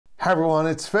Hi everyone,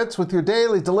 it's Fitz with your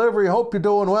daily delivery. Hope you're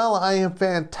doing well. I am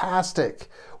fantastic.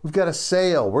 We've got a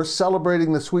sale. We're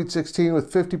celebrating the Sweet 16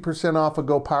 with 50% off a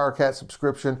GoPowercat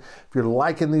subscription. If you're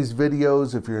liking these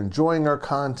videos, if you're enjoying our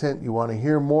content, you want to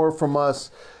hear more from us,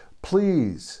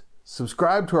 please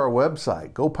subscribe to our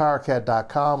website,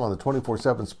 GoPowercat.com on the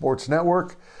 24/7 Sports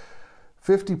Network.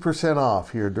 50%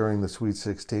 off here during the Sweet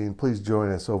 16. Please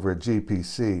join us over at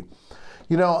GPC.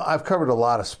 You know, I've covered a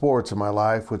lot of sports in my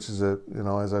life, which is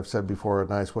as I've said before, a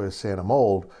nice way of saying I'm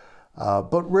old.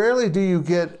 But rarely do you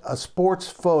get a sports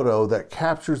photo that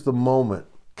captures the moment,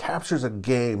 captures a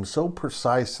game so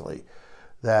precisely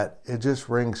that it just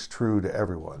rings true to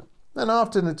everyone. And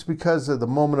often it's because of the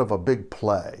moment of a big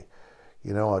play,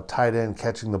 you know, a tight end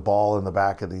catching the ball in the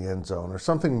back of the end zone or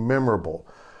something memorable.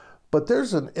 But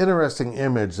there's an interesting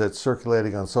image that's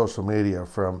circulating on social media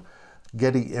from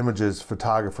Getty Images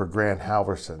photographer Grant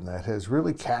Halverson that has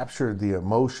really captured the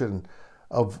emotion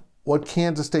of what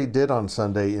Kansas State did on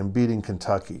Sunday in beating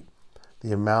Kentucky.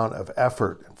 The amount of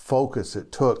effort and focus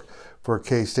it took for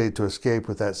K-State to escape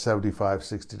with that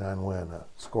 75-69 win, a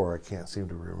score I can't seem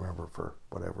to remember for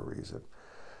whatever reason.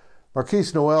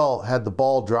 Markquis Nowell had the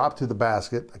ball drop through the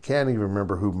basket. I can't even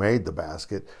remember who made the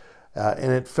basket.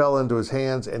 And it fell into his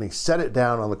hands, and he set it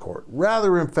down on the court.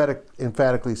 Rather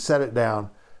emphatically set it down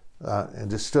and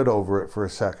just stood over it for a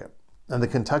second. And the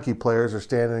Kentucky players are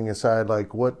standing aside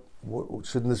like, what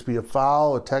shouldn't this be a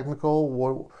foul, a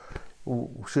technical?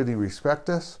 Should he respect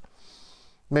us?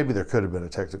 Maybe there could have been a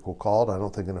technical called. I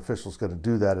don't think an official's going to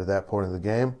do that at that point of the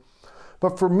game.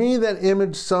 But for me, that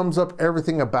image sums up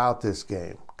everything about this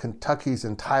game. Kentucky's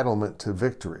entitlement to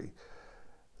victory.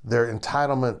 Their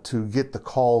entitlement to get the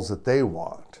calls that they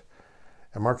want.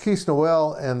 And Markquis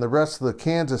Nowell and the rest of the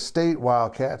Kansas State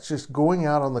Wildcats just going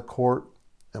out on the court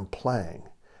and playing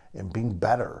and being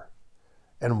better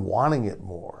and wanting it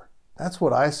more. That's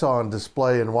what I saw on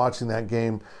display in watching that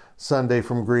game Sunday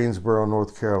from Greensboro,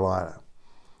 North Carolina.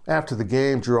 After the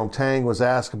game, Jerome Tang was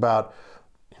asked about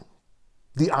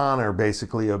the honor,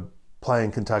 basically, of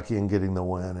playing Kentucky and getting the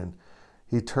win. And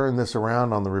he turned this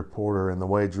around on the reporter in the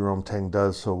way Jerome Tang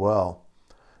does so well.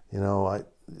 You know,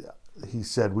 he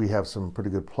said, we have some pretty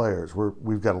good players.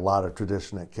 We've got a lot of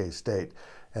tradition at K-State.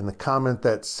 And the comment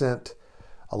that sent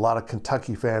a lot of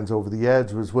Kentucky fans over the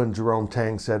edge was when Jerome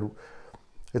Tang said,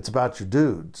 it's about your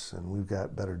dudes, and we've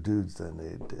got better dudes than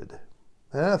they did.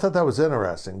 And I thought that was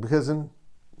interesting because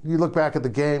you look back at the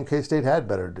game, K-State had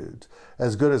better dudes.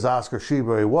 As good as Oscar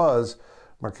Tshiebwe was,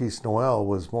 Markquis Nowell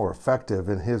was more effective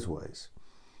in his ways.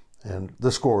 And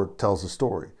the score tells the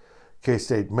story.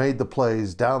 K-State made the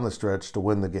plays down the stretch to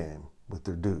win the game with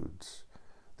their dudes.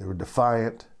 They were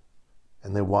defiant,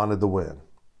 and they wanted the win.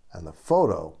 And the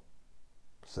photo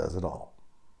says it all.